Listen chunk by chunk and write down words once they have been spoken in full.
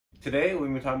Today, we're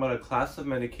going to be talking about a class of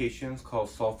medications called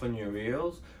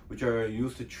sulfonylureas, which are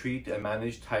used to treat and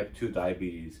manage type 2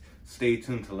 diabetes. Stay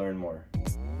tuned to learn more.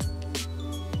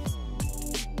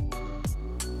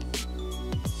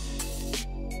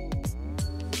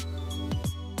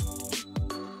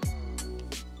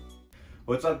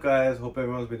 What's up, guys? Hope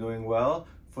everyone's been doing well.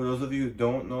 For those of you who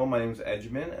don't know, my name is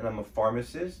Edgman and I'm a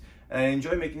pharmacist, and I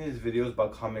enjoy making these videos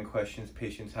about common questions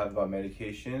patients have about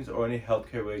medications or any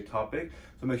healthcare related topic,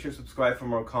 so make sure to subscribe for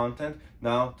more content.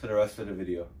 Now to the rest of the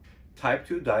video. Type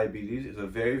 2 diabetes is a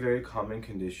very common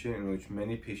condition in which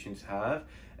many patients have,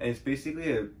 and it's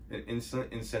basically an insulin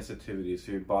insensitivity.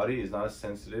 So your body is not as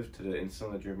sensitive to the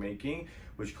insulin that you're making,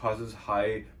 which causes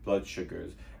high blood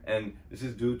sugars. And this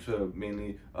is due to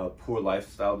mainly poor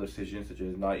lifestyle decisions, such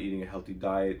as not eating a healthy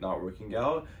diet, not working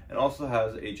out, and also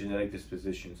has a genetic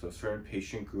disposition. So certain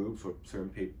patient groups or certain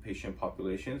patient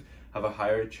populations have a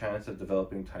higher chance of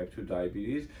developing type 2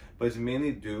 diabetes, but it's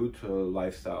mainly due to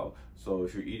lifestyle. So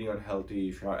if you're eating unhealthy,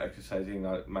 if you're not exercising,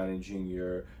 not managing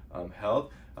your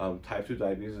health, type 2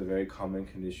 diabetes is a very common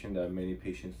condition that many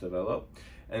patients develop.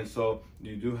 And so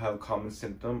you do have a common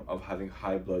symptom of having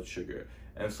high blood sugar.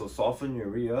 And so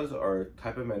sulfonylureas are a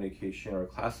type of medication or a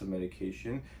class of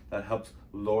medication that helps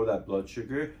lower that blood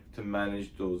sugar to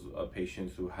manage those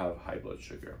patients who have high blood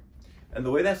sugar. And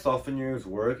the way that sulfonylureas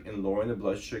work in lowering the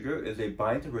blood sugar is they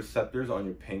bind to receptors on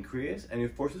your pancreas, and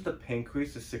it forces the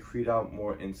pancreas to secrete out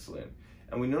more insulin.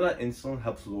 And we know that insulin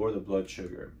helps lower the blood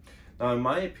sugar. Now, in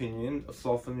my opinion,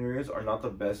 sulfonylureas are not the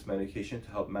best medication to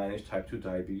help manage type 2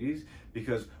 diabetes,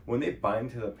 because when they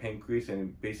bind to the pancreas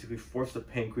and basically force the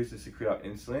pancreas to secrete out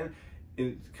insulin,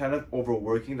 it's kind of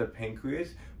overworking the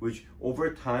pancreas, which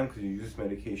over time, because you use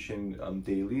medication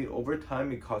daily, over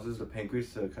time it causes the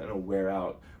pancreas to kind of wear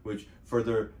out, which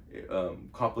further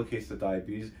complicates the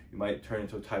diabetes. You might turn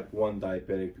into a type 1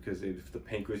 diabetic, because if the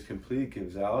pancreas completely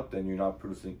gives out, then you're not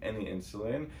producing any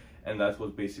insulin. And that's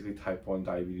what basically type 1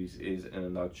 diabetes is in a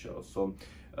nutshell. So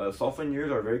sulfonylureas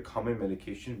are a very common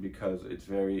medication because it's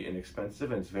very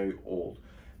inexpensive and it's very old.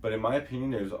 But in my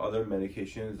opinion, there's other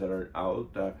medications that are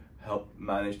out that help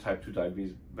manage type 2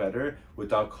 diabetes better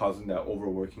without causing that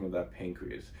overworking of that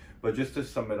pancreas. But just to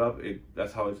sum it up,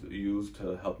 that's how it's used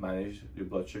to help manage your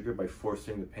blood sugar, by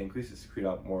forcing the pancreas to secrete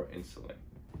out more insulin.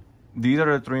 These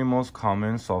are the three most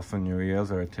common sulfonylureas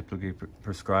that are typically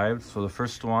prescribed. So the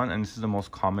first one, and this is the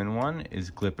most common one,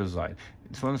 is Glipizide.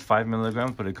 This one's 5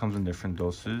 milligrams, but it comes in different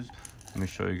doses. Let me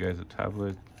show you guys the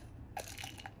tablet.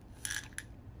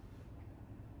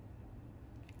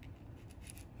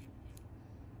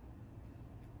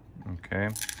 Okay,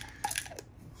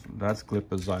 so that's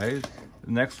Glipizide.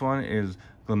 The next one is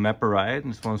Glimepiride.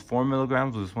 This one's 4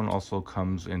 milligrams. This one also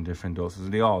comes in different doses.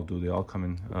 They all do. They all come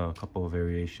in a couple of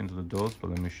variations of the dose, but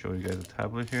let me show you guys the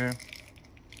tablet here.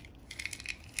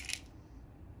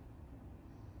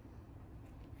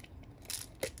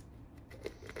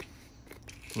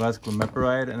 So that's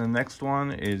Glimepiride, and the next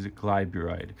one is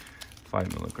Glyburide,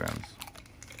 5 milligrams.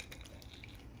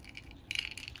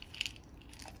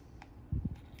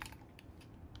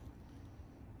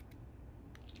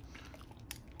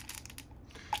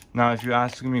 Now, if you're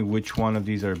asking me which one of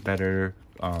these are better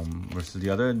versus the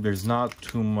other, there's not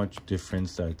too much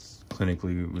difference that's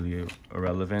clinically really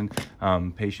irrelevant.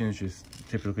 Patients just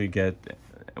typically get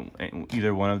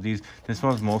either one of these. This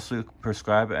one's mostly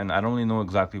prescribed, and I don't really know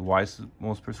exactly why it's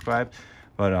most prescribed,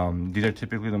 but these are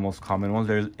typically the most common ones.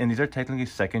 And these are technically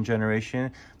second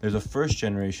generation. There's a first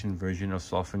generation version of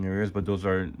sulfonylureas, but those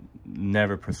are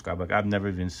never prescribed. Like, I've never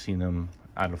even seen them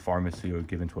at a pharmacy or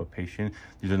given to a patient.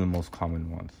 These are the most common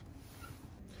ones.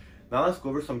 Now let's go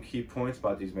over some key points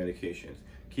about these medications.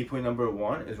 Key point number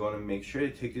 1 is you want to make sure to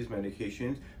take these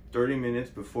medications 30 minutes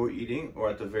before eating, or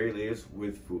at the very latest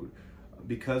with food.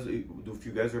 Because if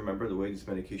you guys remember the way this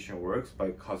medication works,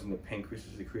 by causing the pancreas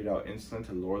to secrete out insulin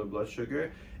to lower the blood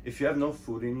sugar, if you have no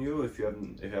food in you, if you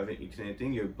haven't eaten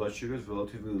anything, your blood sugar is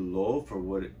relatively low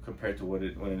compared to when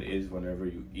it is whenever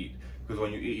you eat. Because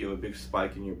when you eat, you have a big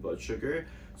spike in your blood sugar.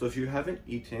 So if you haven't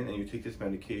eaten and you take this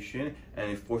medication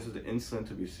and it forces the insulin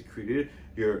to be secreted,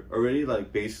 your already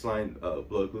like baseline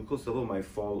blood glucose level might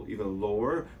fall even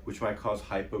lower, which might cause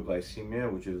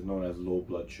hypoglycemia, which is known as low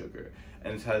blood sugar.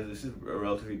 And this is a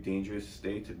relatively dangerous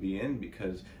state to be in,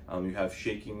 because you have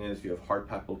shakiness, you have heart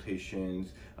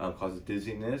palpitations, causes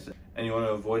dizziness, and you want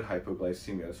to avoid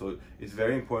hypoglycemia. So it's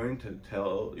very important to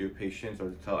tell your patients,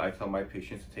 or I tell my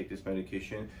patients, to take this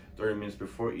medication 30 minutes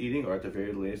before eating, or at the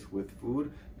very latest with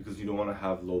food, because you don't want to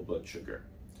have low blood sugar.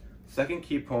 Second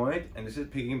key point, and this is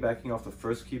piggybacking off the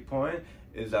first key point,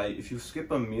 is that if you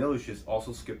skip a meal, you should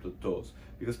also skip the dose,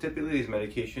 because typically these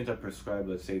medications are prescribed,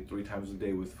 let's say 3 times a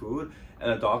day with food,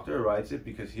 and a doctor writes it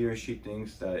because he or she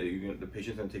thinks that the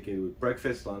patient's going to take it with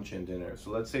breakfast, lunch, and dinner.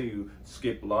 So let's say you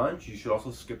skip lunch, you should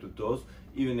also skip the dose,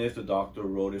 even if the doctor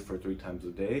wrote it for 3 times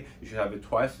a day. You should have it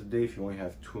twice a day if you only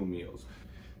have 2 meals.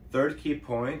 Third key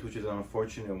point, which is an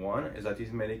unfortunate one, is that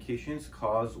these medications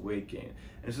cause weight gain.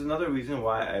 And this is another reason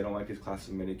why I don't like this class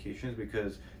of medications,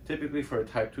 because typically for a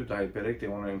type 2 diabetic, they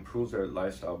want to improve their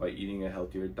lifestyle by eating a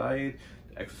healthier diet,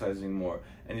 exercising more.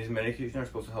 And these medications are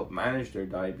supposed to help manage their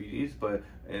diabetes, but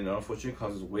it unfortunately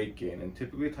causes weight gain. And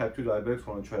typically type 2 diabetics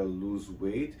want to try to lose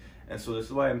weight. And so this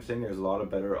is why I'm saying there's a lot of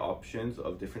better options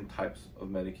of different types of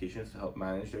medications to help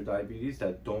manage their diabetes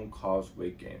that don't cause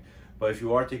weight gain. But if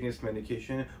you are taking this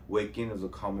medication, weight gain is a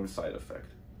common side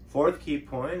effect. Fourth key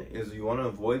point is you want to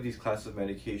avoid these classes of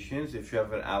medications if you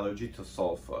have an allergy to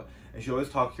sulfa. And you should always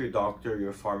talk to your doctor or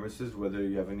your pharmacist whether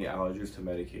you have any allergies to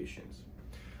medications.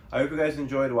 I hope you guys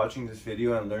enjoyed watching this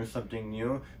video and learned something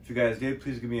new. If you guys did,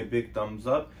 please give me a big thumbs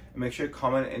up and make sure to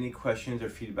comment any questions or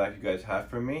feedback you guys have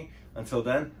for me. Until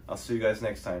then, I'll see you guys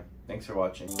next time. Thanks for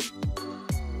watching.